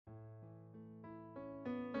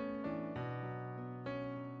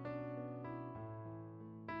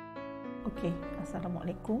Okey,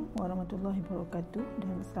 Assalamualaikum warahmatullahi wabarakatuh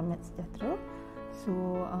dan selamat sejahtera. So,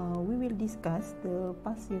 we will discuss the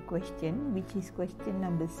past year question, which is question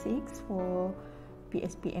number 6 for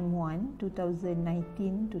PSPM 1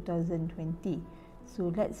 2019-2020.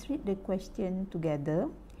 So, let's read the question together.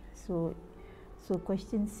 So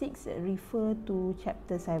question 6 refer to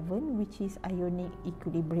chapter 7, which is ionic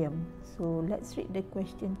equilibrium. So, let's read the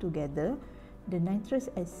question together. The nitrous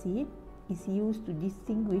acid is used to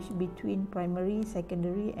distinguish between primary,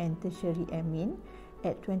 secondary and tertiary amine.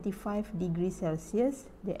 At 25 degrees Celsius,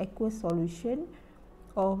 the aqueous solution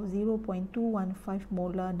of 0.215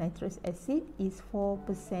 molar nitrous acid is 4%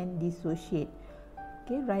 dissociate.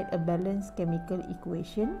 Okay, write a balanced chemical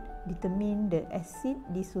equation. Determine the acid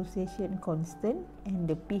dissociation constant and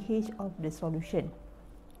the pH of the solution.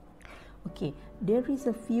 Okay, there is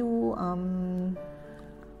a few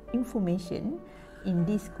information in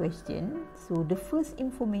this question. So the first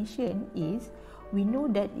information is we know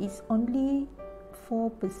that it's only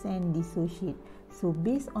 4% dissociate. So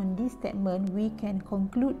based on this statement, we can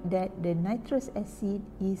conclude that the nitrous acid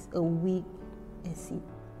is a weak acid.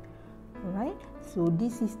 Alright, so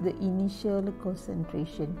this is the initial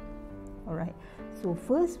concentration. Alright, so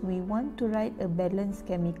first we want to write a balanced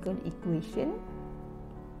chemical equation.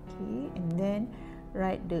 Okay, and then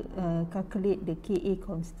write the calculate the Ka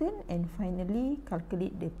constant and finally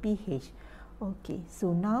calculate the pH. Okay,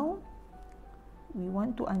 so now we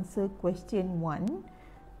want to answer question 1.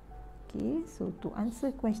 Okay, so to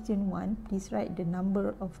answer question 1, please write the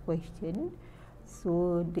number of question.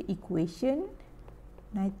 So the equation,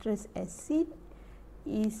 nitrous acid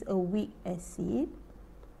is a weak acid,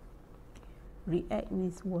 react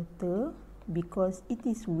with water. Because it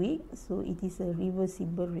is weak, so it is a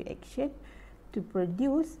reversible reaction to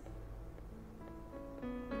produce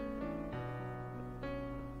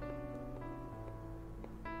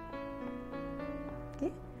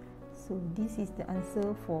okay, so this is the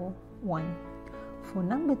answer for 1. For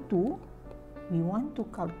number 2, we want to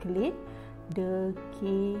calculate the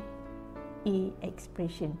Ka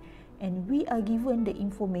expression, and we are given the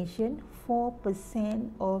information 4%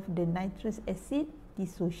 of the nitrous acid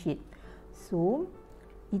dissociate. So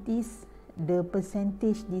it is the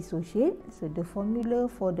percentage dissociate. So the formula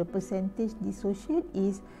for the percentage dissociate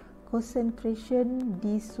is concentration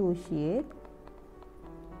dissociate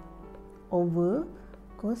over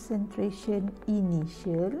concentration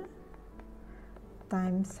initial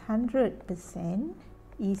times 100%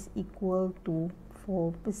 is equal to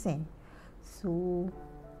 4%. So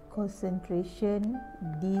concentration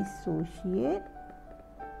dissociate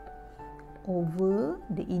over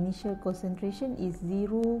the initial concentration is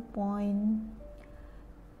 0.215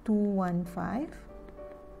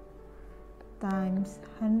 times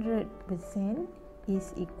 100%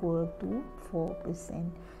 is equal to 4%.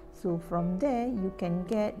 So from there you can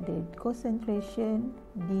get the concentration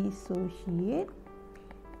dissociate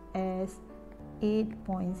as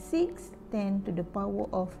 8.6 10 to the power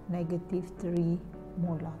of -3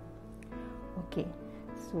 molar. Okay,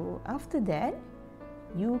 so after that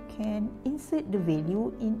you can insert the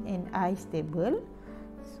value in an ice table.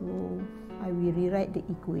 So I will rewrite the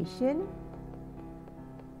equation.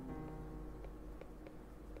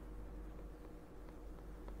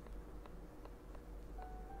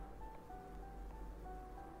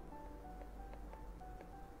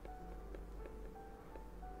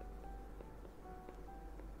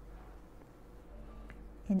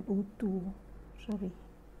 NO2, sorry.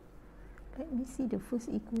 Let me see the first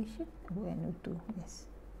equation. Oh, NO2, yes.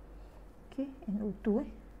 Okay, NO2.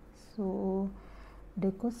 So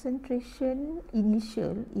the concentration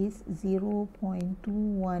initial is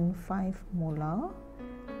 0.215 molar.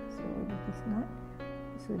 So this is not.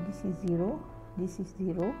 So this is 0. This is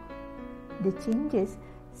 0. The changes,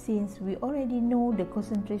 since we already know the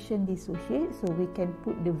concentration dissociate, so we can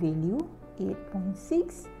put the value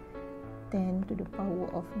 8.6 10 to the power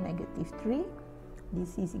of -3.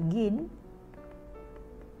 This is again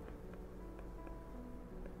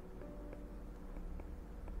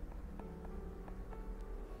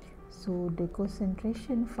so the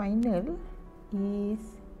concentration final is,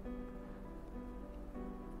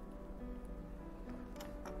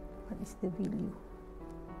 what is the value?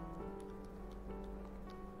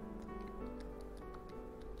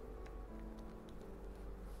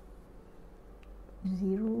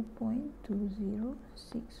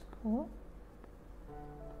 .2064.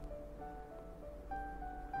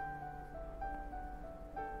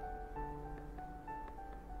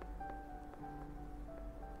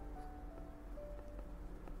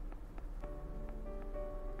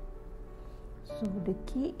 So the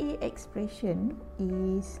Ka expression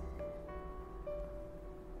is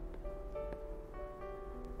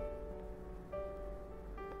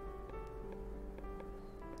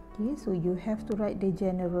Okay, so you have to write the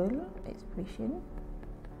general expression.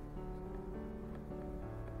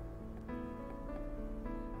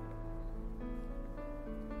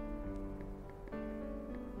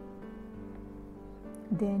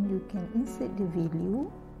 Then you can insert the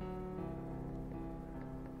value.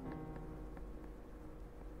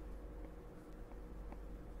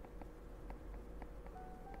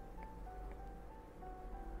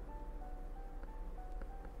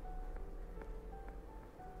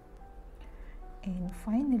 And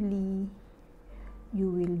finally, you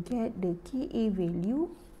will get the Ka value,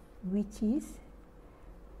 which is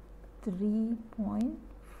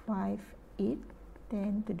 3.58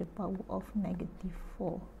 10 to the power of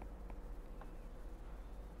 -4.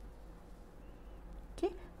 Okay,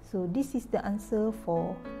 so this is the answer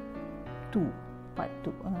for 2, part 2,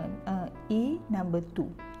 A number 2.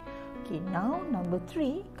 Okay, now number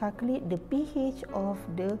 3, calculate the pH of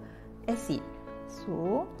the acid.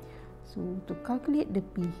 So to calculate the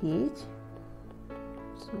pH,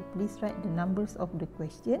 so please write the numbers of the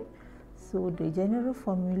question. So the general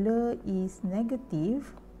formula is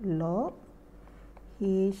negative log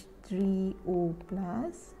H3O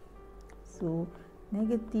plus, so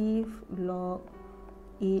negative log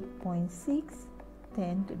 8.6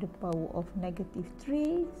 10 to the power of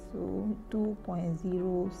 -3, so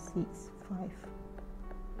 2.065.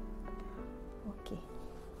 Okay,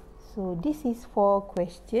 so this is for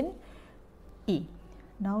question A.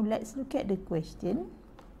 Now let's look at the question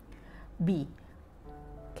B.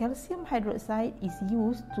 Calcium hydroxide is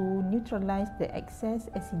used to neutralize the excess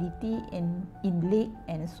acidity in lake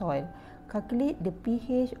and soil. Calculate the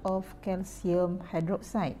pH of calcium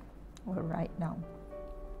hydroxide. Alright, now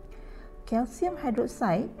calcium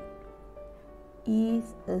hydroxide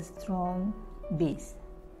is a strong base.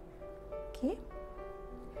 Okay,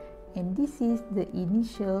 and this is the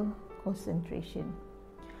initial concentration.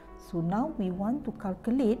 So now we want to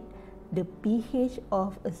calculate the pH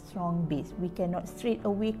of a strong base. We cannot straight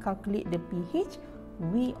away calculate the pH.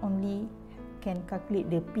 We only can calculate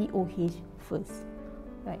the pOH first.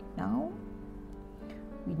 Right now,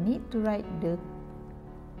 we need to write the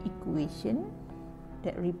equation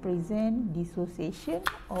that represent dissociation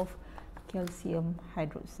of calcium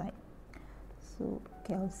hydroxide. So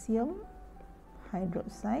calcium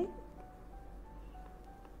hydroxide,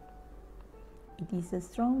 it is a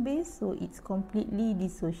strong base, so it's completely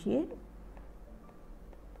dissociate.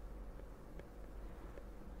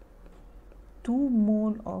 2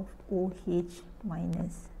 mole of OH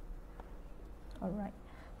minus. Alright,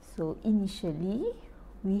 so initially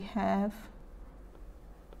we have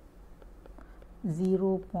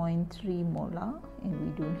 0.3 molar and we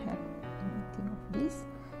don't have anything of this,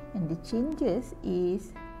 and the changes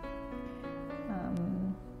is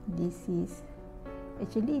this is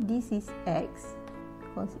actually this is X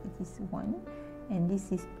because it is 1 and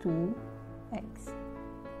this is 2X.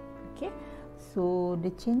 Okay, so the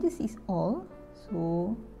changes is all.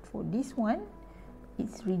 So for this one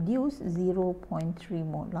it's reduced 0.3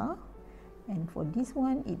 molar, and for this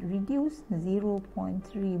one it reduced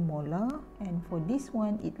 0.3 molar, and for this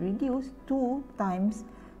one it reduced 2 times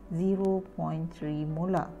 0.3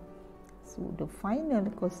 molar. So the final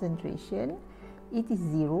concentration, it is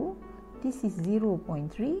 0, this is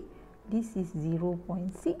 0.3, this is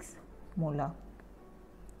 0.6 molar.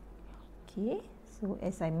 Okay, so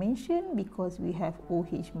as I mentioned, because we have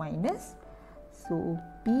OH minus, so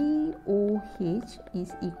pOH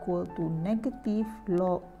is equal to negative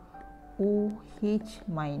log OH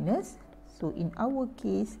minus, so in our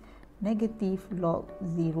case negative log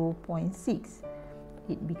 0.6,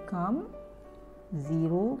 it become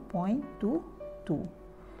 0.22.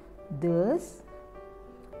 Thus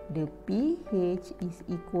the pH is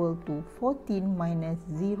equal to 14 minus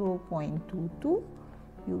 0.22.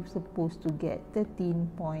 You're supposed to get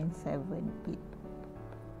 13.78.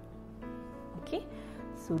 Okay,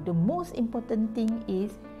 so the most important thing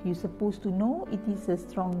is you're supposed to know it is a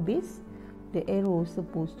strong base. The arrow is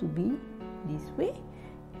supposed to be this way,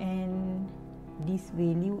 and this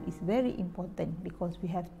value is very important because we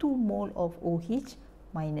have 2 mole of OH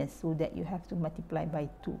minus, so that you have to multiply by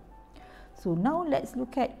 2. So now let's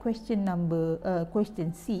look at question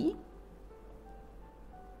C.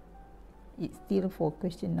 It's still for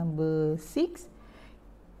question number 6.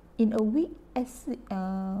 In a weak acid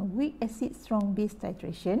strong base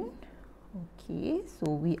titration, okay,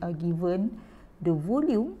 so we are given the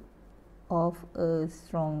volume of a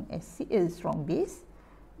strong base.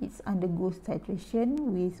 It undergoes titration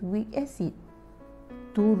with weak acid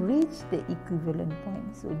to reach the equivalent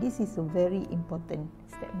point. So this is a very important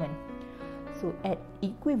statement. So at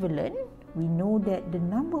equivalent, we know that the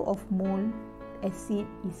number of mole acid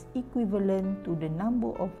is equivalent to the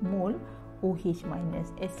number of mole OH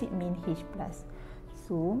minus. Acid mean H plus.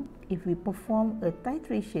 So if we perform a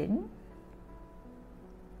titration,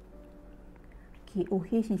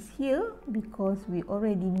 KOH is here because we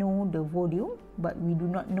already know the volume, but we do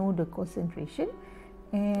not know the concentration,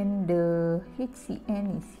 and the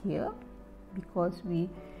HCN is here because we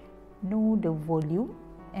know the volume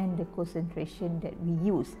and the concentration that we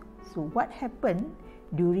use. So what happened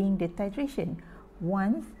during the titration?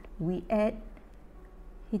 Once we add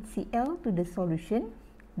HCl to the solution,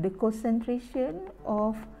 the concentration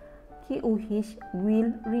of KOH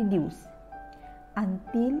will reduce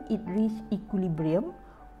until it reach equilibrium,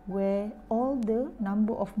 where all the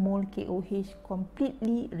number of mole KOH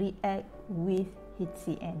completely react with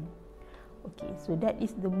HCN. Okay, so that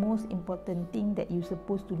is the most important thing that you're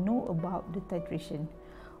supposed to know about the titration.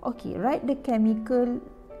 Okay, write the chemical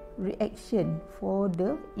reaction for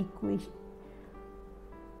the equation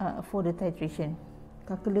for the titration.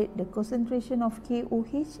 Calculate the concentration of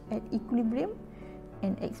KOH at equilibrium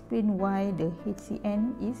and explain why the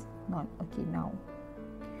HCN is not. Okay, now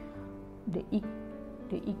the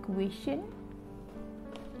equation.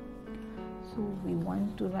 So we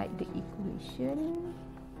want to write the equation.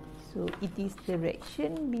 So it is the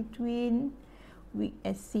reaction between weak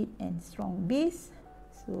acid and strong base.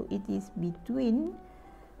 So it is between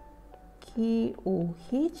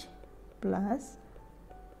KOH plus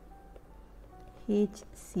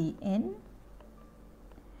HCN.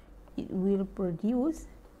 It will produce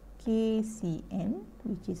KCN,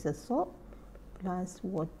 which is a salt, plus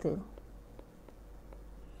water.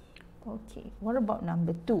 Okay, what about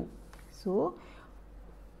number 2? So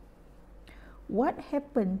what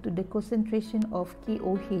happened to the concentration of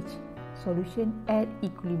KOH solution at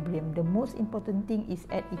equilibrium? The most important thing is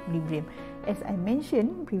at equilibrium. As I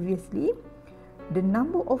mentioned previously, the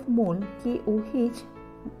number of mole KOH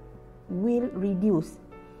will reduce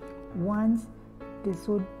once the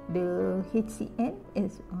HCN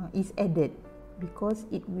is added, because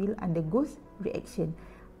it will undergo reaction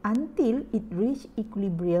until it reach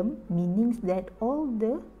equilibrium, meaning that all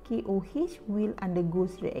the KOH will undergo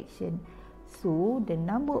reaction. So the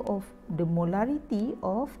number of the molarity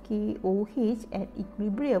of KOH at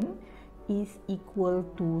equilibrium is equal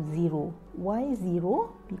to 0. Why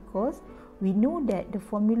 0? Because we know that the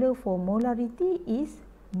formula for molarity is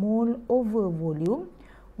mole over volume.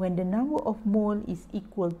 When the number of mole is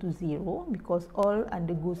equal to 0, because all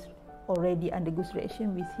already undergoes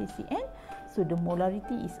reaction with HCN, so the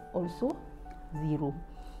molarity is also 0.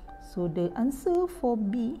 So the answer for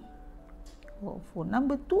B, or for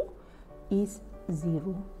number 2, is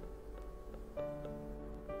 0.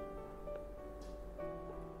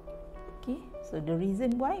 Okay, so the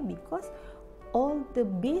reason why, because all the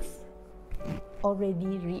base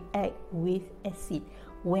already react with acid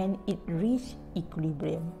when it reach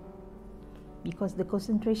equilibrium, because the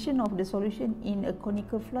concentration of the solution in a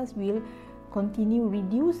conical flask will continue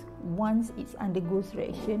reduce once it undergoes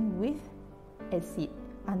reaction with acid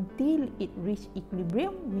until it reach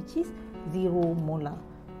equilibrium, which is 0 molar.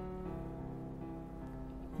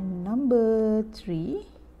 Number 3,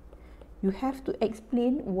 you have to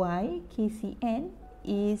explain why KCN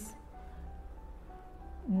is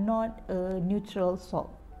not a neutral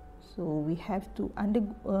salt. So we have to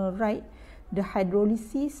write the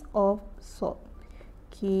hydrolysis of salt,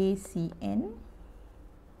 KCN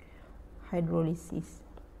hydrolysis.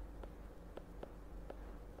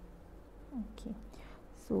 Okay,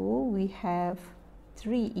 so we have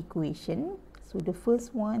 3 equations. So the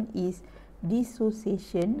first one is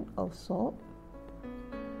dissociation of salt.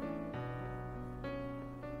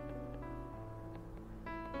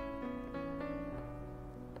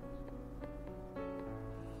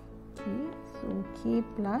 Okay, so K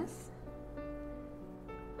plus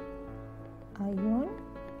ion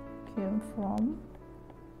came from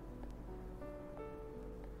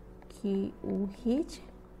KOH,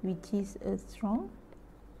 which is a strong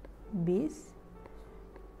base,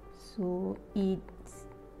 so it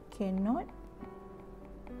cannot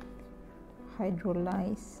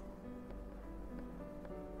hydrolyze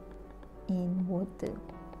in water,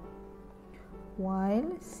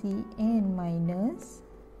 while Cn minus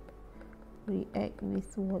react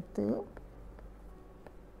with water,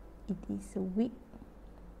 it is a weak,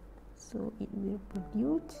 so it will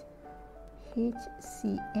produce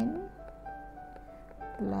HCN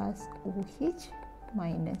plus OH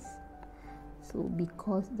minus. So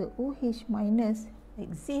because the OH minus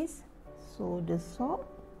exists, so the salt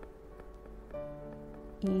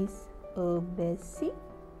is a basic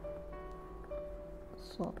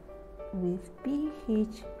salt with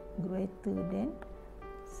pH greater than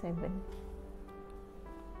 7.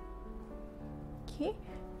 Okay,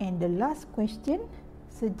 and the last question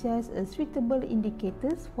suggests a suitable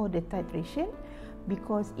indicators for the titration.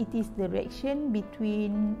 Because it is the reaction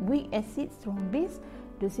between weak acid strong base,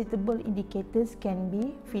 the suitable indicators can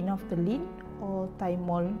be phenolphthalein or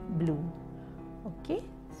thymol blue. Okay,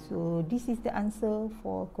 so this is the answer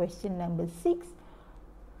for question number 6,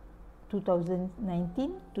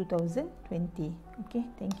 2019-2020. Okay,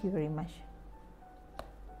 thank you very much.